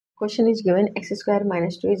Question is given x square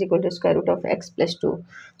minus 2 is equal to square root of x plus 2.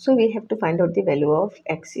 So we have to find out the value of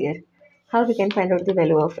x here. How we can find out the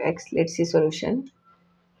value of x? Let's see solution.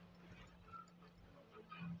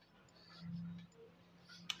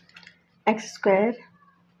 X square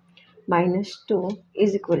minus 2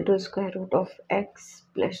 is equal to square root of x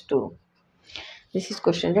plus 2. This is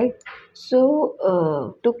question, right?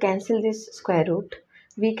 So to cancel this square root,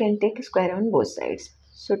 we can take square on both sides.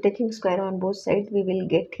 So taking square on both sides, we will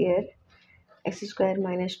get here x square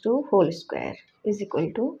minus 2 whole square is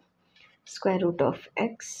equal to square root of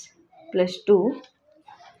x plus 2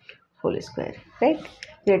 whole square, right?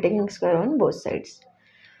 We are taking square on both sides.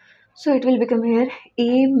 So it will become here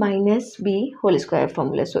a minus b whole square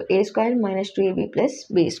formula. So a square minus 2ab plus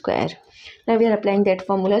b square. Now we are applying that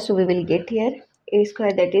formula. So we will get here a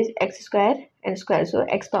square, that is x square and square. So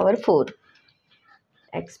x power 4.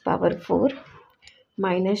 X power 4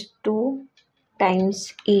 minus 2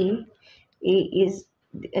 times a. A is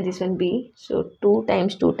this one b. So 2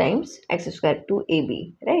 times x square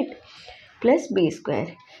 2ab, right? Plus b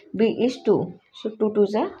square. B is 2. So 2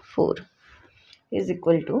 2s are 4 is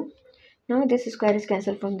equal to. Now this square is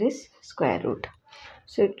cancelled from this square root.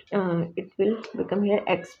 So it will become here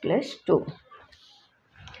x plus 2.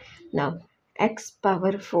 Now x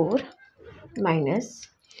power 4 minus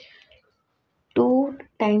 2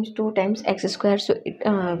 times x square. So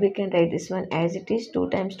we can write this one as it is 2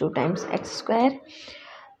 times x square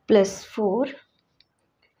plus 4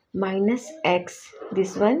 minus x,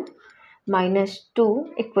 this one minus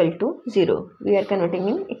 2 equal to 0. We are converting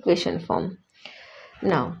in equation form.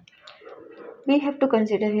 Now we have to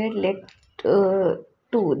consider here, let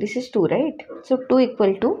 2, this is 2, right? So 2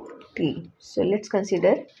 equal to t. So let's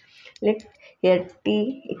consider, let here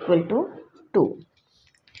t equal to 2.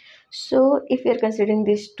 So if we are considering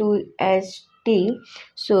this 2 as t,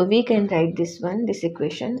 so we can write this one, this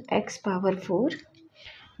equation, x power 4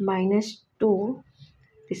 minus 2,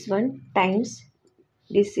 this one times,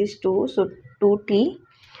 this is 2, so 2t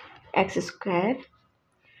x square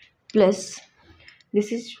plus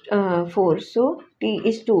this is 4, so t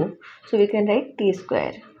is 2, so we can write t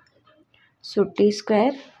square. So t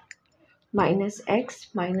square minus x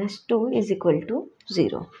minus 2 is equal to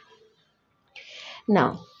 0.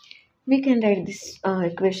 Now we can write this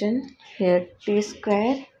equation here, t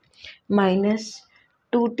square minus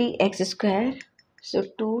 2t x square, so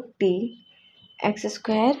 2t x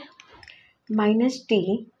square minus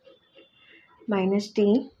t minus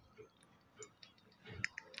t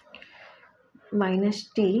minus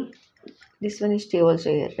t, this one is t also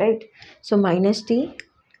here, right? So minus t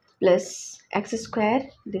plus x square,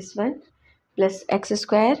 this one plus x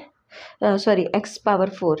square, x power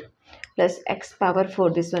 4 plus x power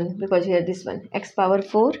 4, this one, because here this one x power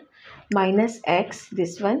 4 minus x,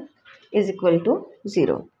 this one is equal to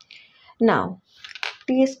 0. Now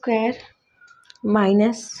t square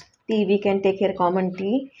minus t, we can take here common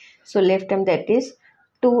t, so left term, that is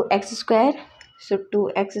 2x square, so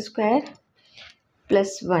 2x square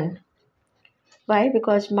plus 1. Why?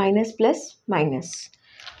 Because minus plus minus,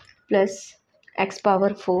 plus x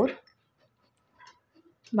power 4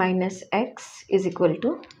 minus x is equal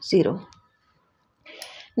to 0.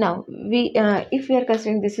 Now we if we are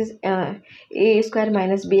considering this is a square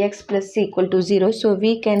minus bx plus c equal to 0, so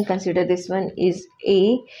we can consider this one is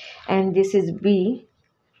a and this is b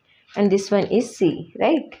and this one is c,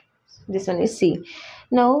 right? This one is c.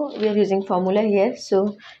 Now we are using formula here,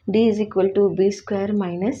 so d is equal to b square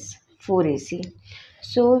minus 4ac.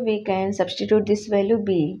 So we can substitute this value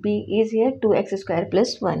b. B is here 2x square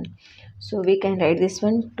plus 1. So we can write this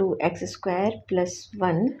one 2x square plus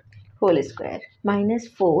 1 whole square minus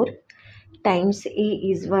 4 times a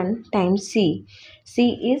is 1 times c.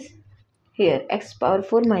 C is here x power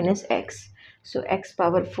 4 minus x. So x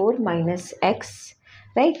power 4 minus x,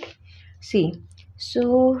 right? C.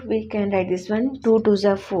 So we can write this one 2 2s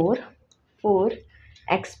are 4. 4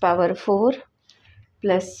 x power 4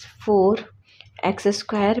 plus 4 x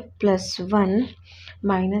square plus 1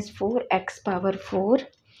 minus 4 x power 4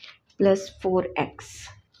 plus 4x,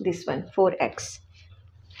 this one 4x,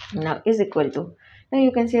 now is equal to, now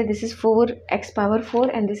you can say this is 4x power 4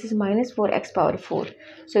 and this is minus 4x power 4,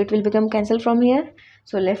 so it will become cancelled from here.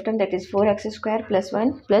 So left hand, that is 4x square plus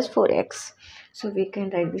 1 plus 4x, so we can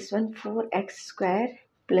write this one 4x square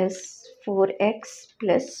plus 4x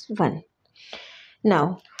plus 1.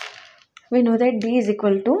 Now we know that d is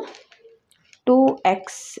equal to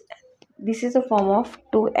 2x, this is a form of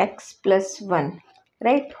 2x plus 1,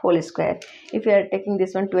 right, whole square. If you are taking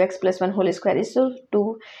this one, 2x plus 1 whole square is, so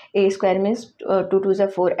 2a square means 2 2s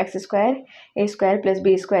are 4x square, a square plus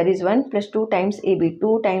b square is 1 plus 2 times ab,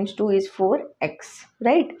 2 times 2 is 4x,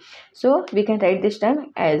 right? So we can write this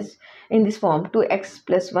term as in this form, 2x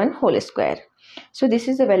plus 1 whole square. So this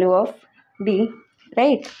is the value of d,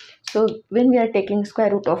 right? So when we are taking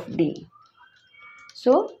square root of d,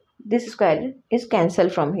 so this square is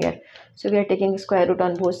cancelled from here. So we are taking square root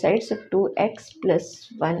on both sides. So 2x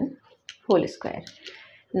plus 1 whole square.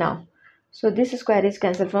 Now, so this square is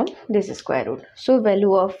cancelled from this square root. So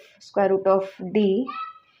value of square root of d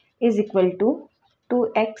is equal to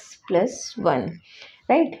 2x plus 1.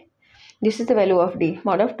 Right? This is the value of d,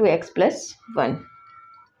 mod of 2x plus 1.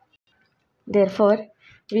 Therefore,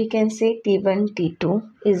 we can say T1, T2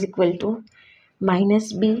 is equal to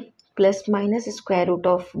minus b plus minus square root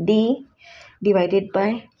of d divided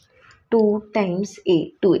by 2 times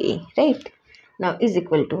a, 2a, right? Now is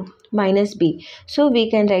equal to minus b. So we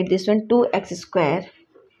can write this one 2x square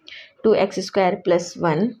plus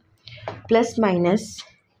 1 plus minus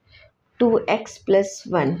 2x plus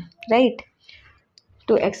 1, right?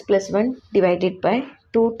 2x plus 1 divided by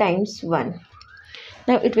 2 times 1.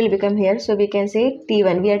 Now it will become here. So we can say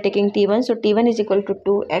T1. We are taking T1. So T1 is equal to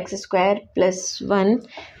 2x square plus 1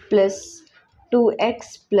 plus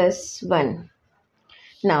 2x plus 1.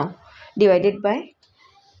 Now divided by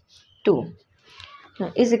 2.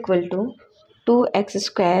 Now is equal to 2x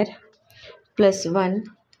square plus 1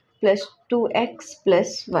 plus 2x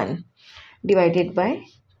plus 1 divided by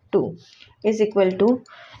 2 is equal to,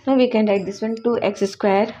 now we can write this one 2x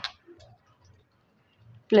square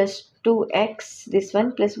plus 2x, this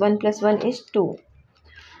one plus 1 is 2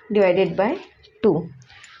 divided by 2.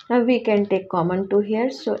 Now we can take common 2 here.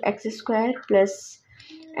 So x square plus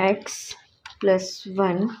x plus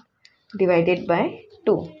 1 divided by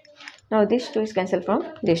 2. Now this 2 is cancelled from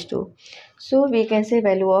this 2. So we can say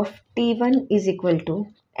value of T1 is equal to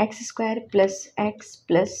x square plus x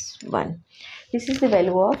plus 1. This is the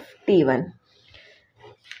value of T1.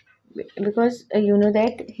 Because you know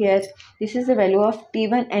that here this is the value of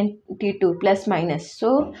T1 and T2 plus minus.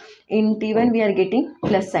 So in T1 we are getting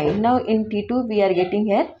plus sign. Now in T2 we are getting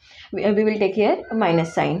here, we will take here a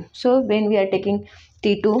minus sign. So when we are taking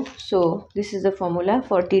T2, so this is the formula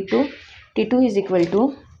for T2. T2 is equal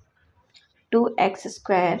to 2x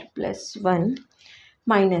square plus 1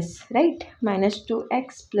 minus, right, minus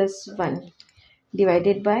 2x plus 1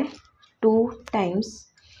 divided by 2 times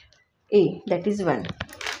a, that is 1.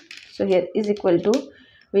 So here is equal to,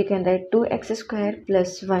 we can write 2x square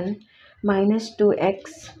plus 1 minus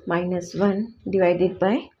 2x minus 1 divided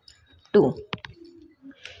by 2.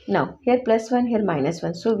 Now here plus 1, here minus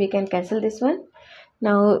 1. So we can cancel this one.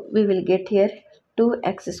 Now we will get here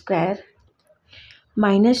 2x square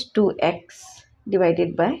minus 2x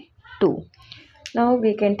divided by 2. Now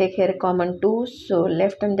we can take here a common 2. So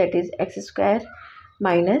left term, that is x square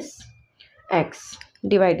minus x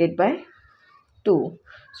divided by 2.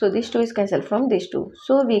 So this 2 is cancelled from this 2.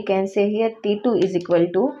 So we can say here T2 is equal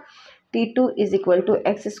to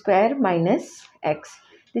x square minus x.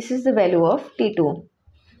 This is the value of T2.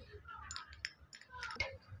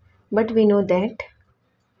 But we know that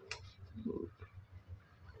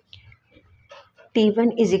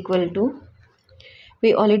T1 is equal to,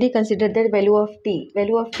 we already considered that value of t.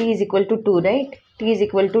 Value of t is equal to 2, right? T is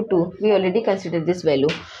equal to 2. We already considered this value.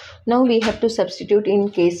 Now we have to substitute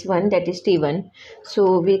in case 1, that is T1.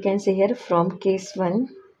 So we can say here from case 1,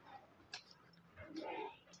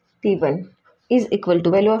 T1 is equal to,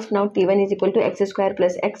 value of now T1 is equal to x square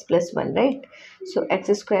plus x plus 1, right? So x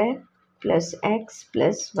square plus x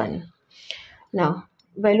plus 1. Now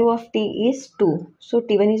value of t is 2. So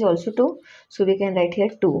T1 is also 2. So we can write here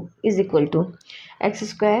 2 is equal to x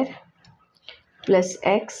square plus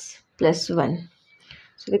x plus 1.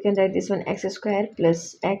 So we can write this one, x square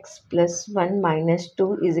plus x plus 1 minus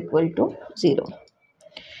 2 is equal to 0.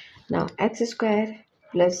 Now x square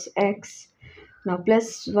plus x, now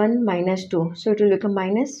plus 1 minus 2. So it will become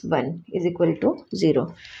minus 1 is equal to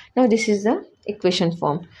 0. Now this is the equation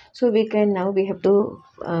form. So we can, now we have to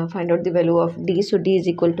find out the value of d. So d is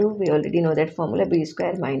equal to, we already know that formula, b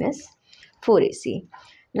square minus 4ac.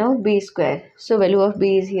 Now b square. So value of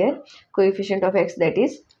b is here, coefficient of x, that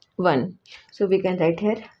is 1. So we can write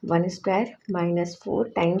here 1 square minus 4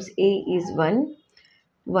 times a is 1,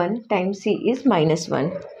 1 times c is minus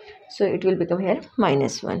 1. So it will become here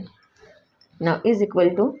minus 1. Now is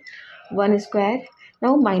equal to 1 square.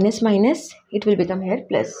 Now minus minus, it will become here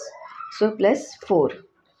plus. So plus 4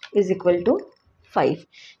 is equal to 5.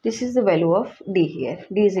 This is the value of d here.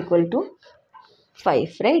 D is equal to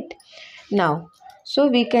 5, right? Now, So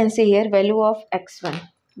we can say here value of x1.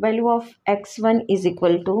 Value of x1 is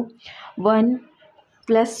equal to 1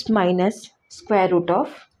 plus minus square root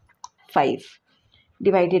of 5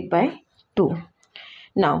 divided by 2.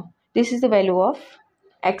 Now this is the value of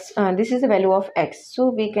x. This is the value of x. So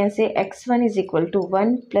we can say x1 is equal to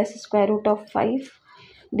 1 plus square root of 5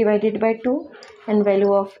 divided by 2, and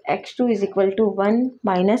value of x2 is equal to 1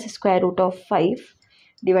 minus square root of 5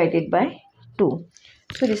 divided by 2.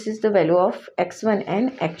 So this is the value of x1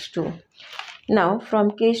 and x2. Now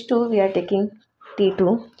from case 2 we are taking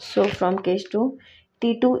t2. So from case 2,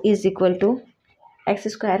 t2 is equal to x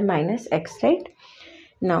square minus x, right?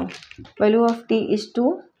 Now value of t is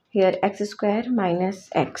 2, here x square minus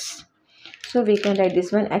x. So we can write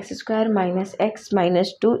this one, x square minus x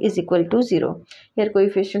minus 2 is equal to 0. Here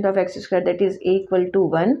coefficient of x square, that is a equal to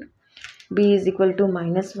 1, b is equal to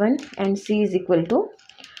minus 1, and c is equal to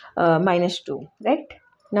minus 2, right?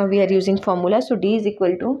 Now we are using formula. So d is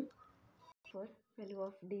equal to, for value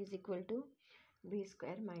of d is equal to b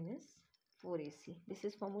square minus 4ac. This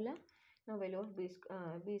is formula. Now value of b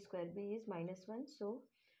square, b is minus 1, so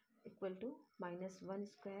equal to minus 1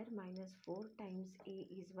 square minus 4 times a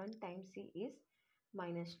is 1 times c is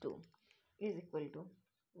minus 2 is equal to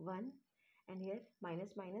 1, and here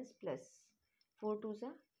minus minus plus 4 2s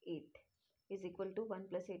are 8 is equal to 1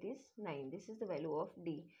 plus 8 is 9. This is the value of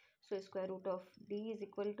d. So square root of d is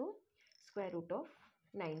equal to square root of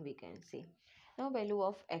 9, we can say. Now value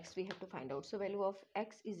of x we have to find out. So value of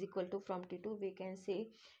x is equal to, from t2 we can say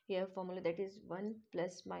here formula, that is 1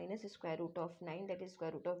 plus minus square root of 9, that is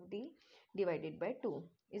square root of d divided by 2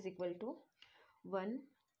 is equal to 1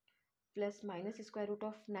 plus minus square root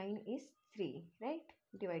of 9 is 3, right,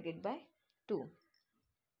 divided by 2.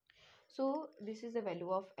 So this is the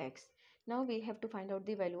value of x. Now we have to find out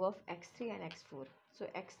the value of x3 and x4. So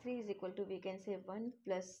x3 is equal to, we can say 1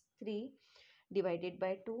 plus 3 divided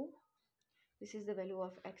by 2. This is the value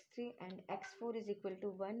of x3, and x4 is equal to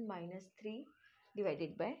 1 minus 3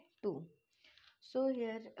 divided by 2. So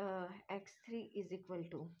here x3 is equal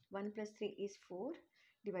to 1 plus 3 is 4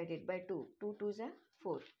 divided by 2. 2 2s are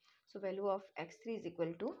 4. So value of x3 is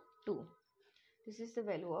equal to 2. This is the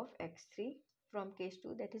value of x3 from case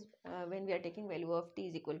 2, that is when we are taking value of t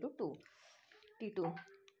is equal to 2. T2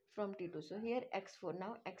 from T2. So here x4.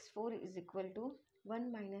 Now x4 is equal to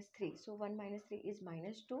 1 minus 3. So 1 minus 3 is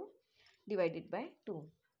minus 2 divided by 2.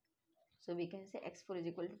 So we can say x4 is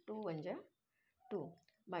equal to 2 1 ja 2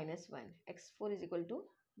 minus 1. x4 is equal to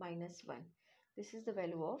minus 1. This is the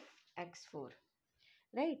value of x4,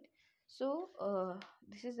 right? So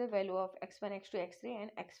this is the value of x1, x2, x3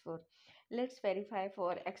 and x4. Let's verify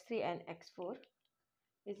for x3 and x4.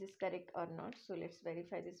 Is this correct or not? So let's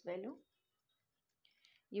verify this value.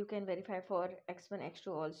 You can verify for x1, x2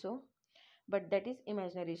 also, but that is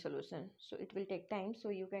imaginary solution, so it will take time. So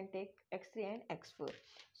you can take x3 and x4.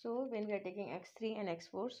 So when we are taking x3 and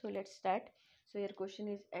x4, so let's start. So your question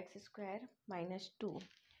is x square minus 2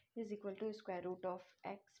 is equal to square root of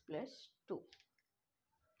x plus 2.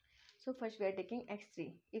 So first we are taking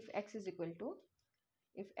x3. If x is equal to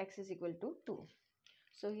 2,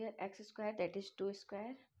 so here x square, that is 2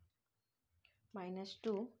 square minus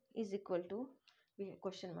 2 is equal to, we have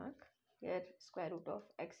question mark here, square root of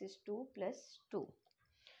x is 2 plus 2.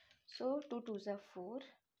 So 2 2s are 4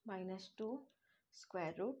 minus 2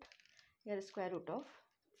 square root, here square root of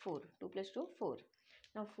 4. 2 plus 2 4.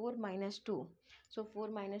 Now 4 minus 2, so 4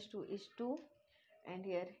 minus 2 is 2, and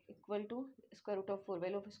here equal to square root of 4.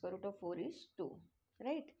 Value of square root of 4 is 2,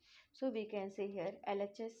 right? So we can say here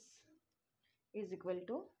LHS is equal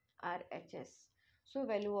to RHS. So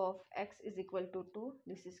value of x is equal to 2.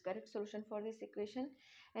 This is correct solution for this equation,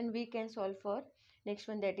 and we can solve for next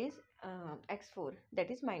one, that is x4, that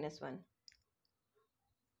is minus 1.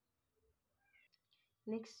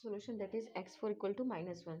 Next solution, that is x4 equal to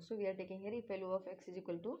minus 1. So we are taking here if value of x is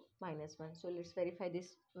equal to minus 1. So let's verify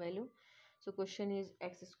this value. So question is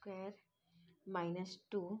x square minus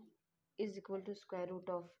 2 is equal to square root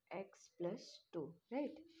of x plus 2,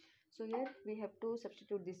 right? So here we have to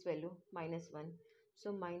substitute this value minus 1.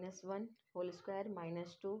 So minus 1 whole square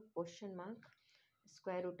minus 2 question mark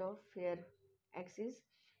square root of, here x is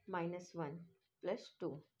minus 1 plus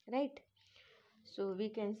 2, right? So we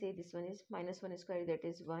can say this one is minus 1 square, that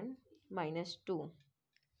is 1 minus 2.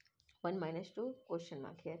 1 minus 2 question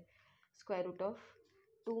mark, here square root of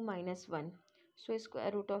 2 minus 1. So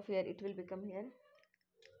square root of, here it will become here.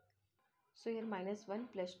 So here minus 1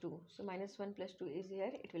 plus 2. So minus 1 plus 2 is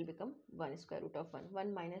here. It will become 1 square root of 1.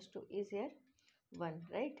 1 minus 2 is here 1,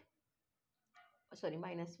 right? Sorry,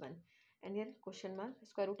 minus 1. And here question mark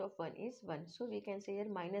square root of 1 is 1. So we can say here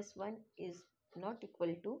minus 1 is not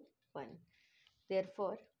equal to 1.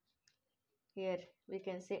 Therefore, here we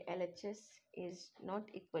can say LHS is not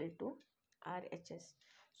equal to RHS.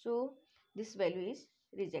 So this value is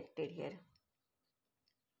rejected here.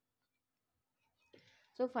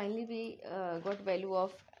 So finally we got value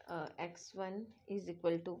of x1 is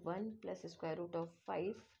equal to 1 plus square root of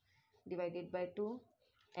 5 divided by 2.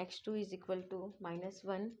 X2 is equal to minus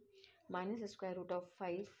 1 minus square root of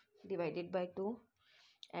 5 divided by 2.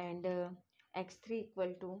 And x3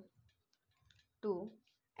 equal to 2,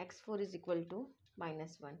 x4 is equal to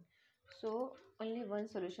minus 1. So only one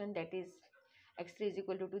solution, that is x3 is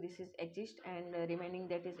equal to 2, this is exist, and remaining,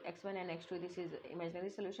 that is x1 and x2, this is imaginary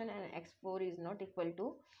solution, and x4 is not equal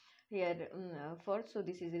to here 4, so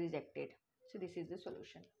this is rejected. So this is the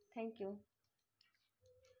solution. Thank you.